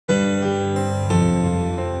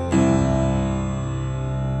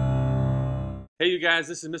Hey you guys,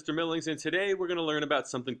 this is Mr. Millings, and today we're going to learn about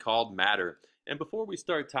something called matter. And before we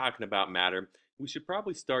start talking about matter, we should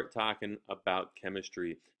probably start talking about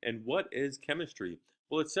chemistry. And what is chemistry?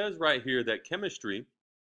 Well, it says right here that chemistry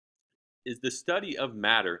is the study of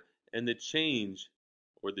matter and the change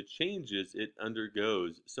or the changes it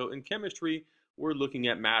undergoes. So in chemistry, we're looking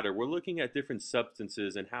at matter. We're looking at different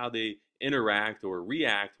substances and how they interact or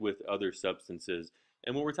react with other substances.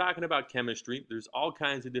 And when we're talking about chemistry, there's all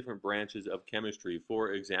kinds of different branches of chemistry.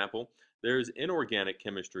 For example, there's inorganic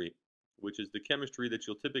chemistry, which is the chemistry that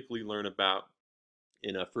you'll typically learn about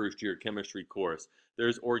in a first year chemistry course.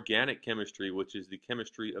 There's organic chemistry, which is the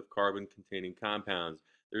chemistry of carbon containing compounds.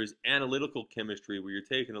 There's analytical chemistry, where you're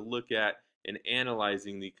taking a look at and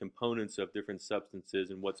analyzing the components of different substances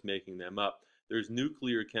and what's making them up. There's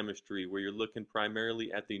nuclear chemistry, where you're looking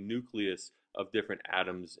primarily at the nucleus of different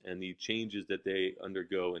atoms and the changes that they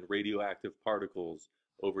undergo in radioactive particles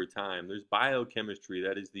over time. There's biochemistry,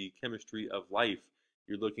 that is the chemistry of life.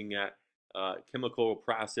 You're looking at chemical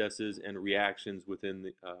processes and reactions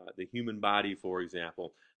within the human body, for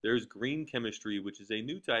example. There's green chemistry, which is a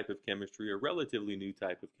new type of chemistry, a relatively new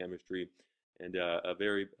type of chemistry, and a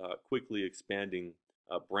very quickly expanding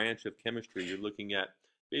branch of chemistry. You're looking at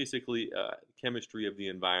basically chemistry of the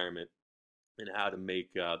environment and how to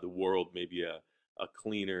make the world maybe a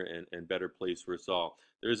cleaner and better place for us all.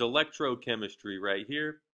 There's electrochemistry right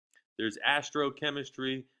here. There's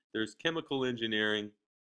astrochemistry. There's chemical engineering.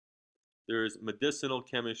 There's medicinal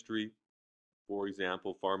chemistry. For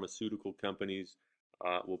example, pharmaceutical companies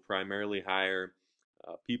will primarily hire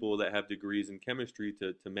people that have degrees in chemistry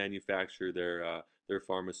to manufacture their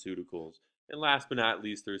pharmaceuticals. And last but not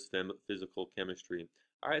least, there's physical chemistry.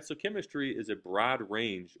 All right, so chemistry is a broad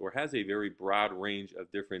range, or has a very broad range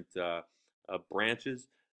of different branches,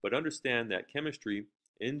 but understand that chemistry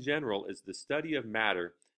in general is the study of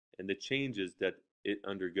matter and the changes that it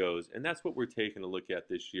undergoes. And that's what we're taking a look at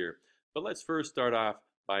this year. But let's first start off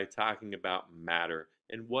by talking about matter.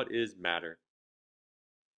 And what is matter?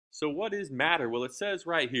 So what is matter? Well, it says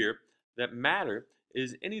right here that matter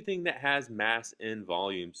is anything that has mass and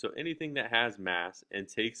volume. So anything that has mass and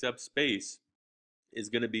takes up space is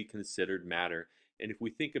going to be considered matter. And if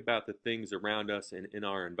we think about the things around us and in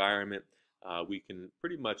our environment, we can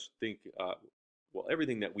pretty much think, well,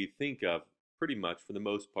 everything that we think of, pretty much for the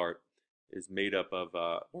most part, is made up of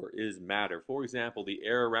or is matter. For example, the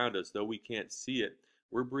air around us, though we can't see it,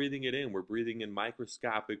 we're breathing it in. We're breathing in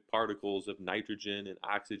microscopic particles of nitrogen and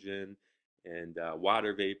oxygen and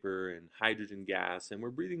water vapor and hydrogen gas, and we're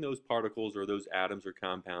breathing those particles or those atoms or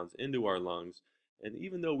compounds into our lungs. And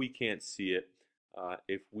even though we can't see it,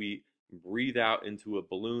 if we breathe out into a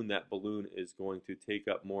balloon, that balloon is going to take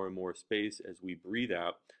up more and more space as we breathe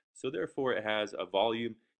out. So therefore, it has a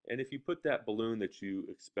volume. And if you put that balloon that you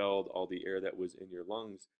expelled all the air that was in your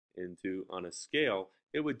lungs into on a scale,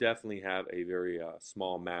 it would definitely have a very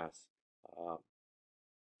small mass.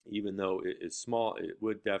 Even though it is small, it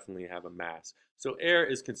would definitely have a mass. So air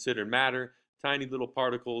is considered matter. Tiny little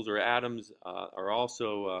particles or atoms are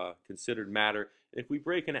also considered matter. If we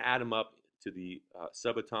break an atom up to the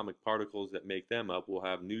subatomic particles that make them up, we'll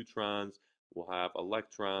have neutrons, we'll have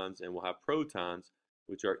electrons, and we'll have protons,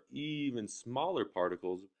 which are even smaller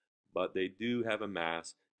particles, but they do have a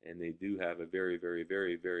mass and they do have a very, very,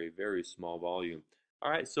 very, very, very small volume. All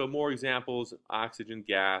right, so more examples: oxygen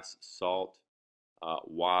gas, salt,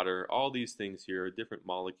 water. All these things here are different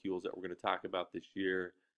molecules that we're going to talk about this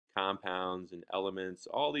year, compounds and elements.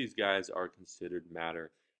 All these guys are considered matter.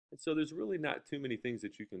 And so there's really not too many things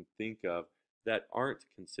that you can think of that aren't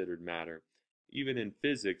considered matter. Even in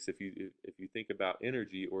physics, if you think about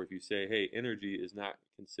energy, or if you say, hey, energy is not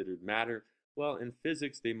considered matter, well, in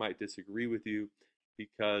physics they might disagree with you,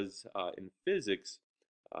 because in physics,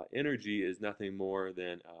 energy is nothing more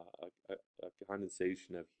than a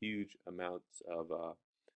condensation of huge amounts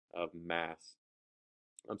of mass.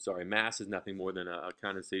 I'm sorry, mass is nothing more than a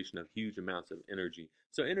condensation of huge amounts of energy.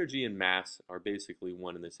 So energy and mass are basically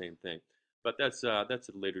one and the same thing. But that's a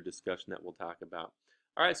later discussion that we'll talk about.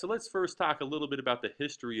 All right, so let's first talk a little bit about the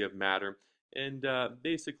history of matter, and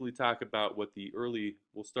basically talk about what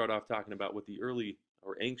we'll start off talking about what the early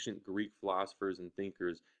or ancient Greek philosophers and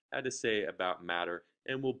thinkers had to say about matter,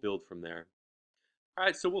 and we'll build from there. All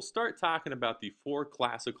right, so we'll start talking about the four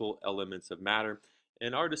classical elements of matter.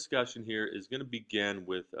 And our discussion here is going to begin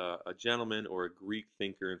with a gentleman or a Greek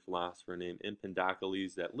thinker and philosopher named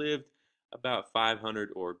Empedocles that lived about 500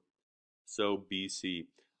 or so BC.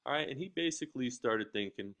 All right, and he basically started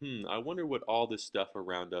thinking, I wonder what all this stuff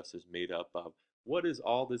around us is made up of. What is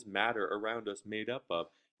all this matter around us made up of?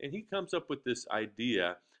 And he comes up with this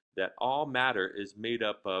idea that all matter is made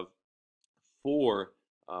up of four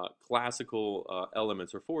classical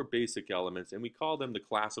elements, or four basic elements, and we call them the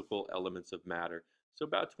classical elements of matter. So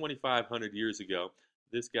about 2,500 years ago,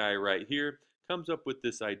 this guy right here comes up with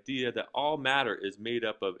this idea that all matter is made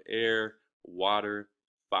up of air, water,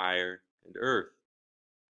 fire, and earth.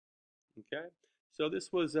 Okay, so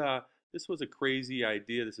this was a crazy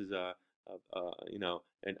idea. This is a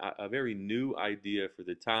very new idea for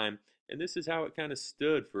the time, and this is how it kind of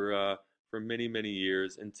stood for many many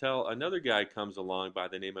years until another guy comes along by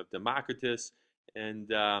the name of Democritus, and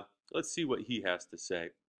let's see what he has to say.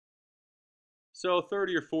 So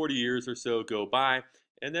 30 or 40 years or so go by,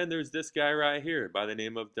 and then there's this guy right here by the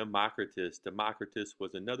name of Democritus. Democritus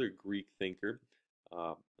was another Greek thinker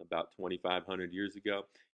about 2,500 years ago.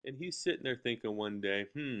 And he's sitting there thinking one day,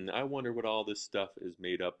 I wonder what all this stuff is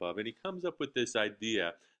made up of. And he comes up with this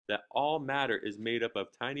idea that all matter is made up of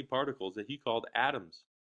tiny particles that he called atoms.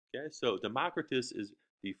 Okay, so Democritus is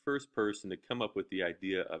the first person to come up with the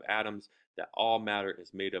idea of atoms, that all matter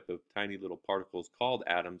is made up of tiny little particles called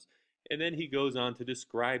atoms. And then he goes on to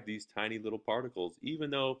describe these tiny little particles, even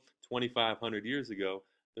though 2,500 years ago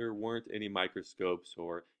there weren't any microscopes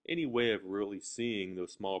or any way of really seeing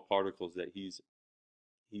those small particles that he's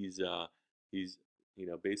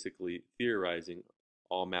basically theorizing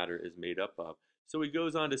all matter is made up of. So he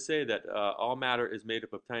goes on to say that all matter is made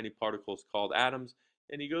up of tiny particles called atoms,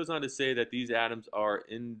 and he goes on to say that these atoms are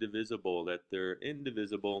indivisible, that they're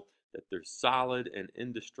solid and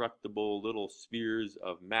indestructible little spheres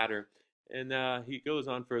of matter. And he goes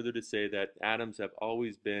on further to say that atoms have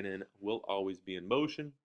always been and will always be in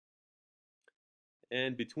motion,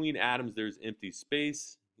 and between atoms there's empty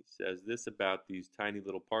space. He says this about these tiny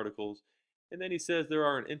little particles. And then he says there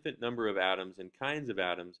are an infinite number of atoms and kinds of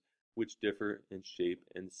atoms which differ in shape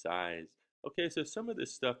and size. Okay, so some of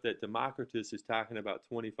this stuff that Democritus is talking about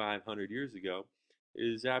 2,500 years ago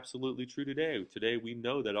is absolutely true today. Today we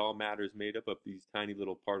know that all matter is made up of these tiny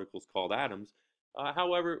little particles called atoms.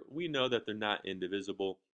 However, we know that they're not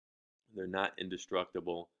indivisible, they're not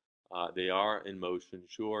indestructible, they are in motion,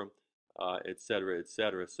 sure, etc.,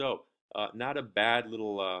 etc. So, not a bad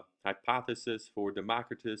little hypothesis for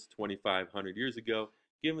Democritus 2,500 years ago,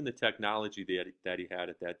 given the technology that he had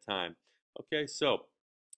at that time. Okay, so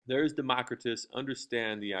there's Democritus.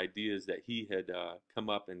 Understand the ideas that he had come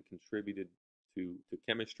up and contributed to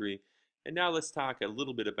chemistry. And now let's talk a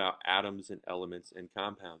little bit about atoms and elements and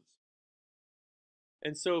compounds.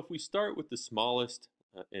 And so if we start with the smallest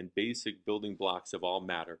and basic building blocks of all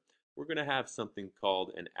matter, we're going to have something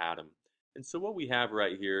called an atom. And so what we have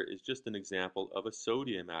right here is just an example of a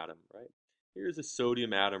sodium atom, right? Here's a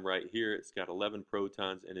sodium atom right here. It's got 11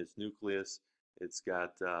 protons in its nucleus. It's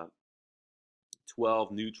got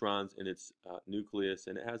 12 neutrons in its nucleus,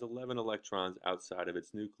 and it has 11 electrons outside of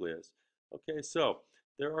its nucleus. Okay, so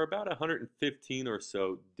there are about 115 or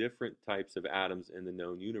so different types of atoms in the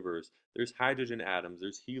known universe. There's hydrogen atoms,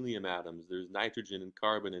 there's helium atoms, there's nitrogen and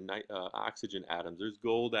carbon and oxygen atoms, there's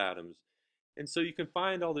gold atoms. And so you can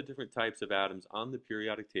find all the different types of atoms on the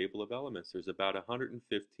periodic table of elements. There's about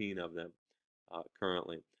 115 of them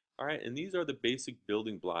currently. All right, and these are the basic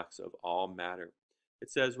building blocks of all matter.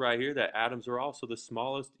 It says right here that atoms are also the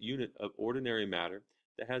smallest unit of ordinary matter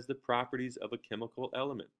that has the properties of a chemical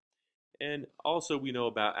element. And also we know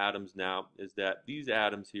about atoms now is that these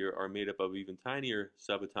atoms here are made up of even tinier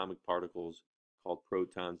subatomic particles called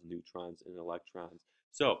protons, neutrons, and electrons.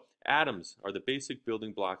 So atoms are the basic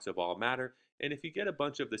building blocks of all matter. And if you get a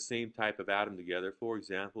bunch of the same type of atom together, for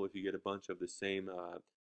example, if you get a bunch of the same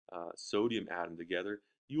sodium atom together,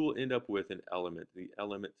 you will end up with an element, the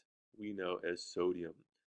element we know as sodium.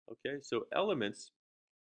 Okay, so elements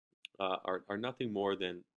are nothing more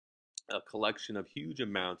than a collection of huge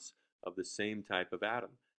amounts of the same type of atom.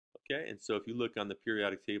 Okay, and so if you look on the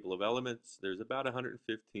periodic table of elements, there's about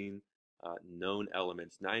 115 known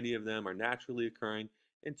elements. 90 of them are naturally occurring,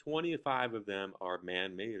 and 25 of them are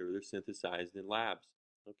man-made, or they're synthesized in labs.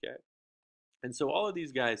 Okay, and so all of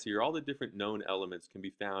these guys here, all the different known elements can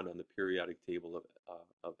be found on the periodic table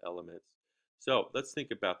of elements. So let's think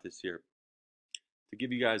about this here. To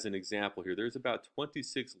give you guys an example here, there's about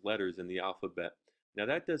 26 letters in the alphabet. Now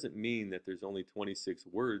that doesn't mean that there's only 26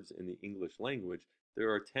 words in the English language.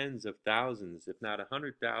 There are tens of thousands, if not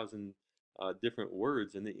 100,000 different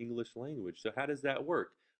words in the English language. So how does that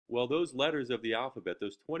work? Well, those letters of the alphabet,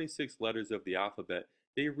 those 26 letters of the alphabet,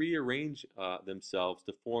 they rearrange themselves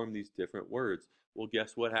to form these different words. Well,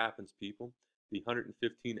 guess what happens, people? The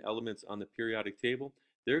 115 elements on the periodic table,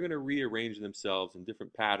 they're going to rearrange themselves in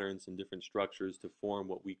different patterns and different structures to form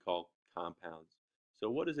what we call compounds. So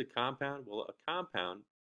what is a compound? Well, a compound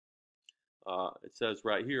it says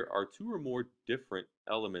right here, are two or more different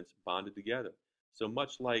elements bonded together. So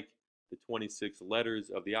much like the 26 letters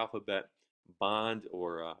of the alphabet bond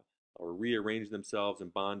or rearrange themselves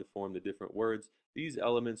and bond to form the different words, these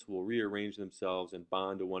elements will rearrange themselves and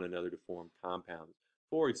bond to one another to form compounds.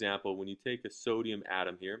 For example, when you take a sodium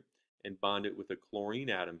atom here and bond it with a chlorine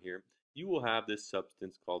atom here, you will have this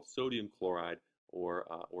substance called sodium chloride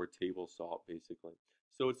or table salt, basically.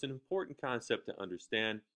 So it's an important concept to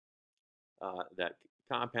understand that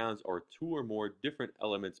compounds are two or more different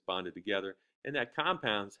elements bonded together, and that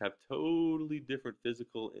compounds have totally different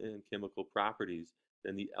physical and chemical properties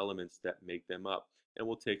than the elements that make them up. And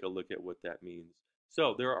we'll take a look at what that means.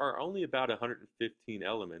 So there are only about 115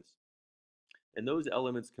 elements, and those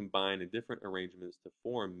elements combine in different arrangements to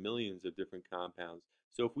form millions of different compounds.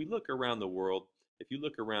 So if we look around the world, if you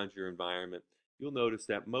look around your environment, you'll notice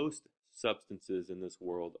that most substances in this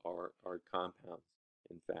world are compounds,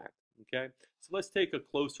 in fact. Okay, so let's take a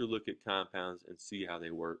closer look at compounds and see how they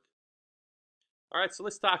work. All right, so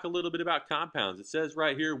let's talk a little bit about compounds. It says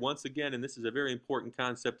right here, once again, and this is a very important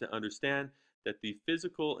concept to understand, that the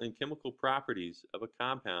physical and chemical properties of a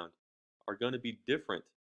compound are going to be different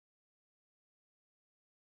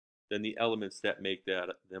than the elements that make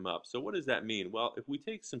them up. So what does that mean? Well, if we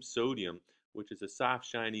take some sodium, which is a soft,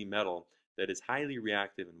 shiny metal that is highly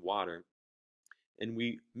reactive in water, and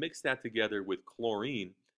we mix that together with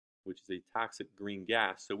chlorine, which is a toxic green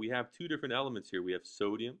gas. So we have two different elements here. We have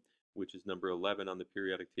sodium, which is number 11 on the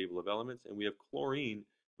periodic table of elements, and we have chlorine,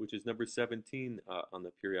 which is number 17 on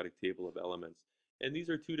the periodic table of elements. And these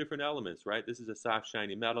are two different elements, right? This is a soft,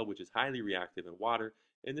 shiny metal, which is highly reactive in water,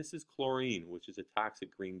 and this is chlorine, which is a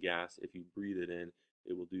toxic green gas. If you breathe it in,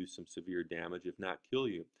 it will do some severe damage, if not kill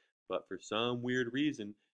you. But for some weird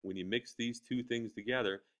reason, when you mix these two things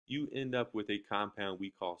together, you end up with a compound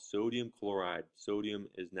we call sodium chloride. Sodium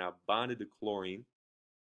is now bonded to chlorine,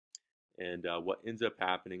 and what ends up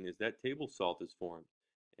happening is that table salt is formed.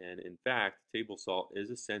 And in fact, table salt is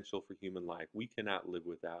essential for human life. We cannot live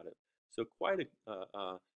without it. So quite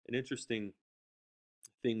an interesting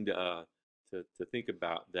thing to think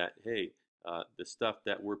about, that, hey, the stuff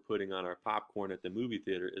that we're putting on our popcorn at the movie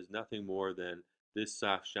theater is nothing more than this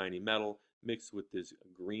soft, shiny metal mixed with this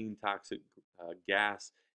green toxic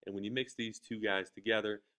gas. And when you mix these two guys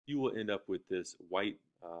together, you will end up with this white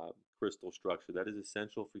crystal structure that is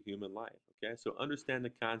essential for human life. Okay, so understand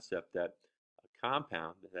the concept that a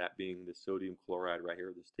compound, that being the sodium chloride right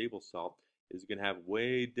here, this table salt, is going to have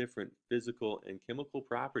way different physical and chemical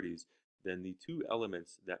properties than the two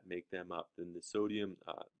elements that make them up, than the sodium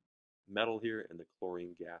metal here and the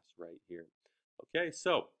chlorine gas right here. Okay,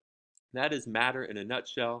 so that is matter in a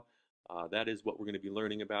nutshell. That is what we're going to be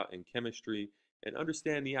learning about in chemistry, and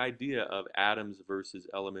understand the idea of atoms versus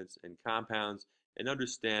elements and compounds, and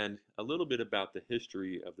understand a little bit about the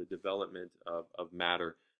history of the development of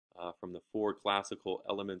matter, from the four classical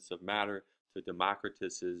elements of matter to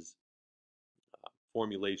Democritus's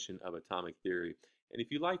formulation of atomic theory. And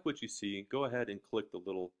if you like what you see, go ahead and click the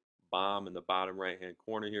little bomb in the bottom right-hand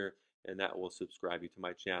corner here, and that will subscribe you to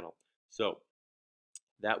my channel. So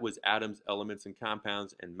that was atoms, elements, and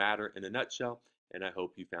compounds, and matter in a nutshell, and I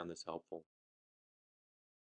hope you found this helpful.